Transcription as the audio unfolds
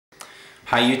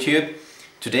Hi YouTube,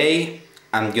 today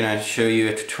I'm gonna show you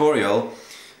a tutorial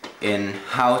in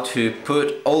how to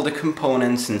put all the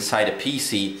components inside a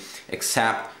PC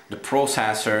except the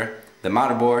processor, the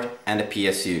motherboard and the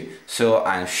PSU. So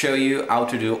I'll show you how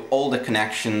to do all the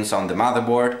connections on the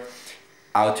motherboard,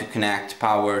 how to connect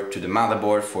power to the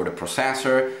motherboard for the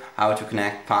processor, how to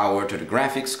connect power to the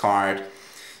graphics card,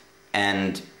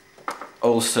 and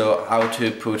also how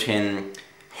to put in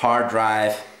hard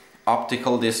drive,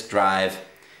 optical disk drive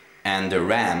and the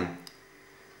RAM.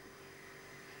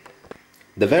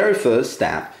 The very first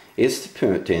step is to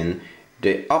put in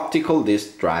the optical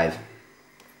disk drive.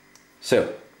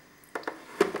 So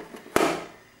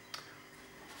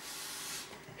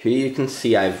here you can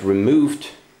see I've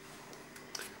removed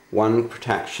one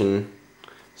protection,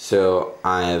 so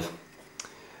I've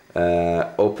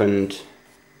opened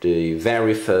the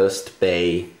very first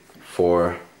bay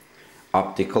for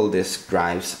optical disk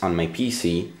drives on my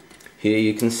PC. Here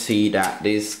you can see that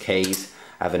this case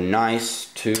have a nice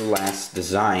toolless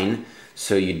design,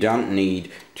 so you don't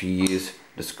need to use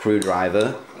the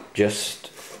screwdriver. Just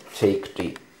take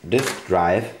the disk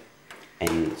drive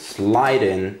and slide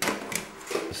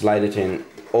it in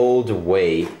all the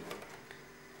way.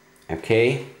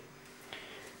 Okay,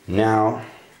 now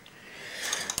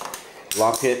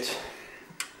lock it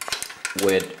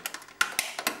with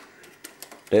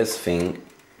this thing.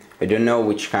 I don't know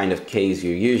which kind of case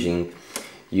you're using.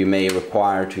 You may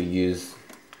require to use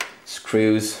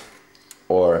screws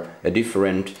or a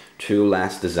different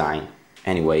toolless design.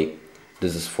 Anyway,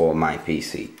 this is for my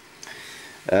PC.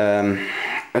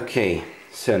 Okay,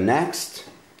 so next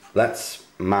let's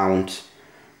mount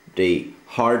the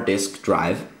hard disk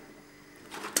drive.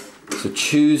 So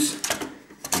choose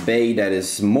a bay that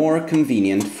is more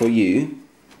convenient for you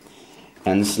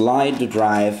and slide the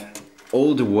drive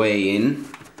all the way in,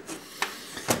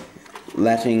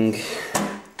 letting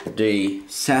the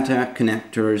SATA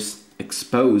connectors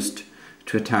exposed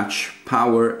to attach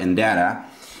power and data,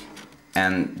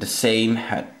 and the same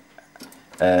had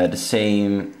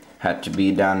to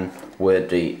be done with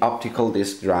the optical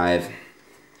disk drive.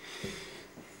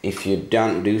 If you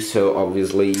don't do so,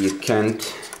 obviously you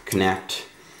can't connect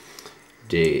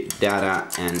the data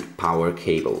and power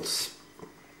cables.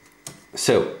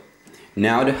 So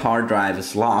now the hard drive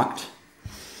is locked,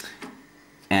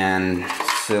 and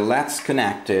so let's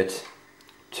connect it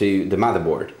to the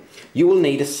motherboard. You will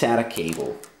need a SATA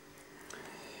cable.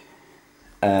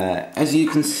 As you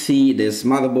can see, this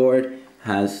motherboard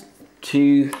has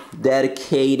two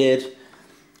dedicated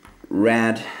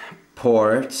red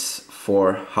ports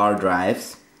for hard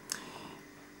drives,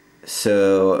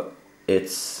 so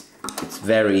it's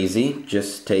very easy.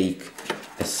 Just take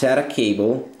a SATA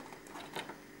cable,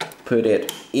 put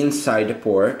it inside the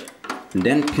port, and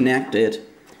then connect it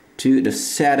to the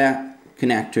SATA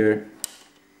connector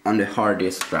on the hard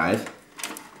disk drive,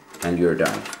 and you're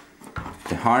done.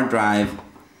 The hard drive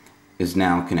is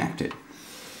now connected.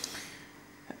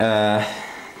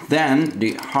 Then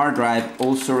the hard drive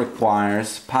also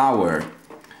requires power.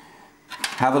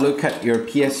 Have a look at your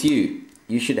PSU.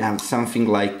 You should have something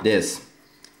like this.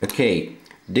 Okay,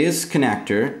 this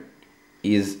connector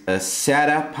is a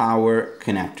SATA power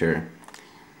connector.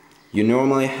 You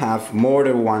normally have more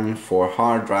than one for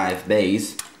hard drive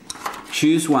bays.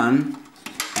 Choose one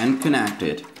and connect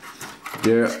it.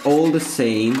 They're all the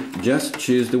same, just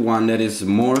choose the one that is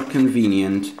more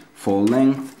convenient for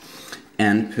length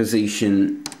and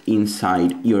position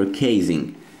inside your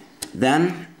casing.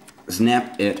 Then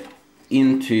snap it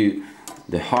into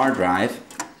the hard drive,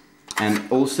 and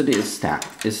also this step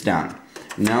is done.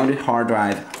 Now the hard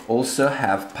drive also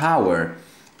have power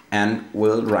and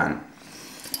will run.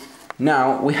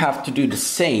 Now we have to do the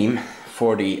same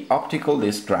for the optical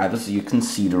disk drive. As you can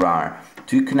see, there are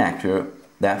two connectors.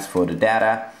 That's for the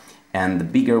data, and the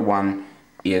bigger one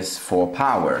is for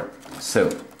power. So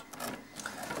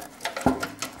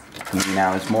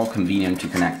now it's more convenient to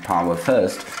connect power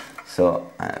first.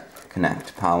 So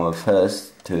connect power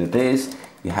first to this.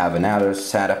 You have another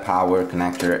SATA power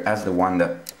connector as the one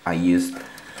that I used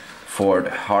for the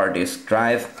hard disk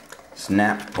drive.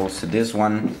 Snap also this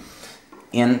one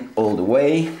in all the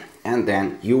way, and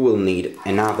then you will need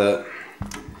another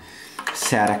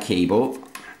SATA cable.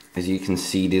 As you can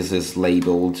see, this is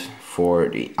labeled for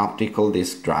the optical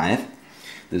disk drive.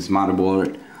 This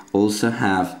motherboard also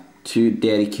have two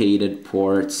dedicated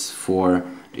ports for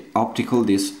the optical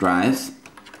disk drives.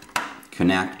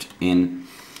 Connect in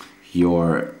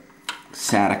your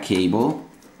SATA cable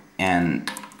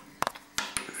and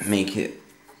make it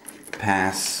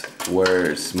pass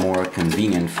where it's more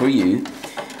convenient for you,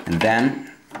 and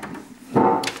then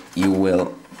you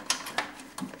will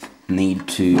need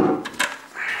to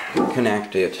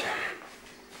connect it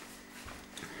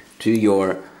to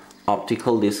your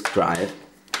optical disk drive.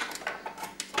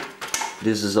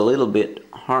 This is a little bit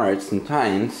hard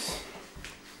sometimes,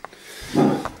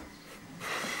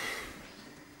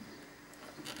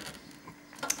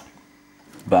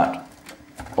 but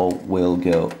all will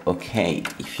go okay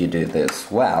if you do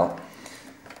this well.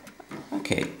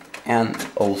 Okay, and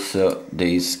also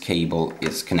this cable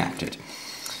is connected.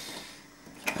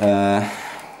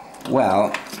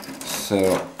 Well,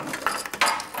 so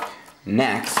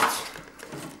next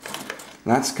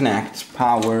let's connect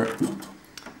power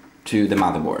to the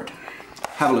motherboard.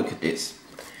 Have a look at this.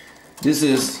 This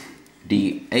is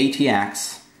the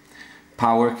ATX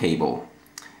power cable.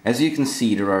 As you can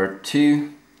see, there are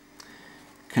two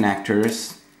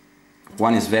connectors.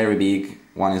 One is very big,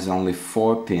 one is only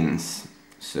 4 pins.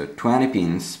 So 20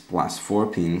 pins plus 4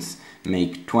 pins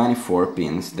make 24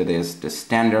 pins. That is the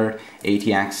standard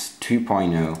ATX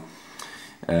 2.0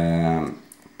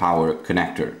 power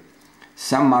connector.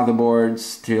 Some motherboards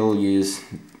still use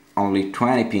only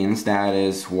 20 pins. That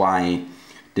is why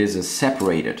this is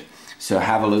separated. So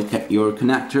have a look at your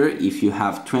connector. If you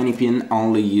have 20 pin,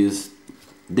 only use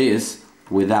this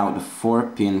without the 4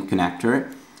 pin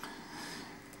connector.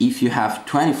 If you have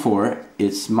 24,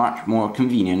 it's much more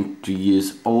convenient to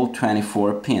use all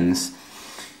 24 pins.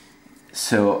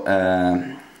 So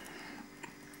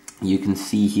you can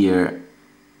see here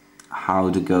how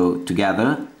to go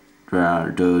together. There are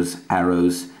those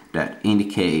arrows that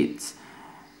indicate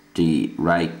the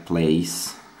right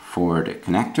place for the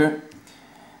connector,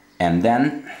 and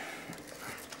then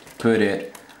put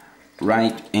it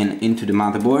right into the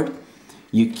motherboard.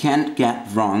 You can't get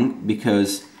wrong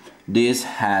because this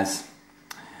has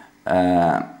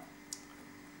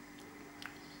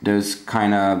those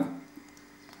kind of,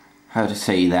 how to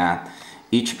say that,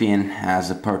 each pin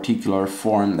has a particular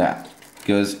form that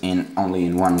goes in only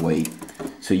in one way,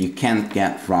 so you can't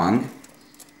get wrong.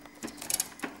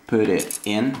 Put it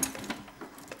in.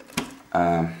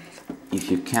 If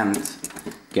you can't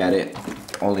get it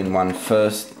all in one,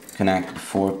 first connect the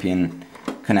 4 pin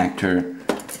connector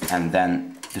and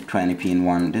then the 20 pin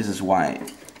one. This is why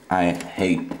I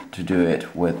hate to do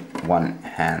it with one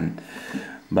hand,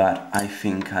 but I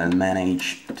think I'll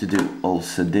manage to do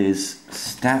also this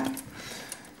step.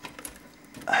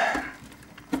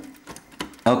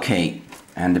 Okay,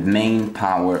 and the main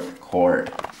power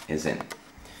cord is in.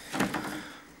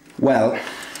 Well,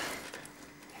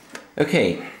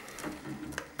 okay,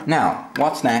 now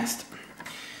what's next?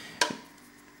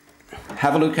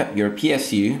 Have a look at your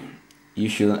PSU. You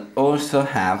should also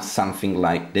have something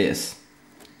like this.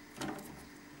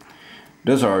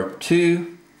 Those are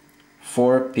two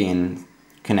 4-pin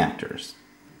connectors.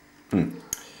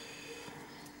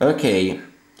 Okay,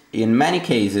 in many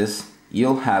cases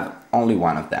you'll have only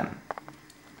one of them.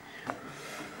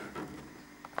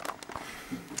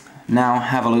 Now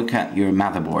have a look at your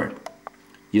motherboard.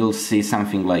 You'll see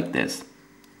something like this.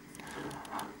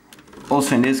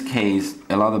 Also in this case,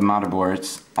 a lot of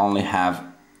motherboards only have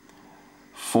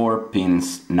 4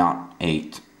 pins, not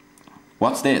 8.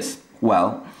 What's this?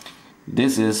 Well,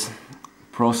 this is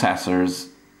processor's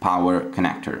power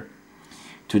connector.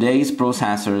 Today's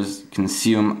processors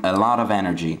consume a lot of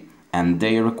energy and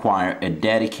they require a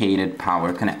dedicated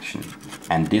power connection.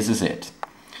 And this is it.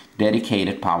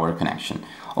 Dedicated power connection.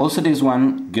 Also, this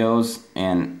one goes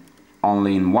in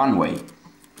only in one way.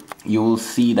 You will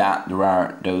see that there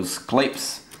are those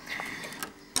clips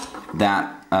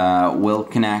that will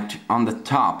connect on the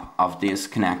top of this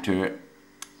connector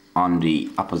on the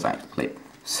opposite clip.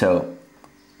 So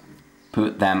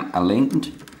put them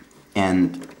aligned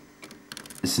and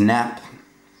snap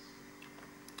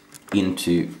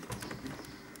into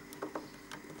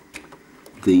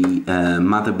the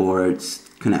motherboard's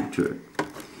connector.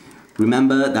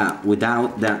 Remember that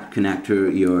without that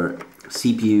connector your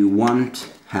CPU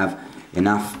won't have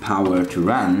enough power to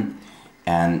run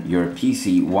and your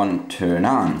PC won't turn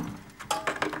on.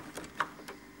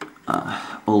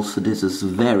 Also, this is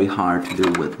very hard to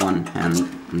do with one hand.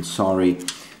 I'm sorry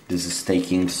this is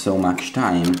taking so much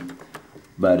time,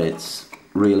 but it's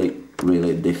really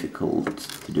difficult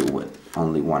to do with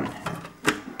only one hand.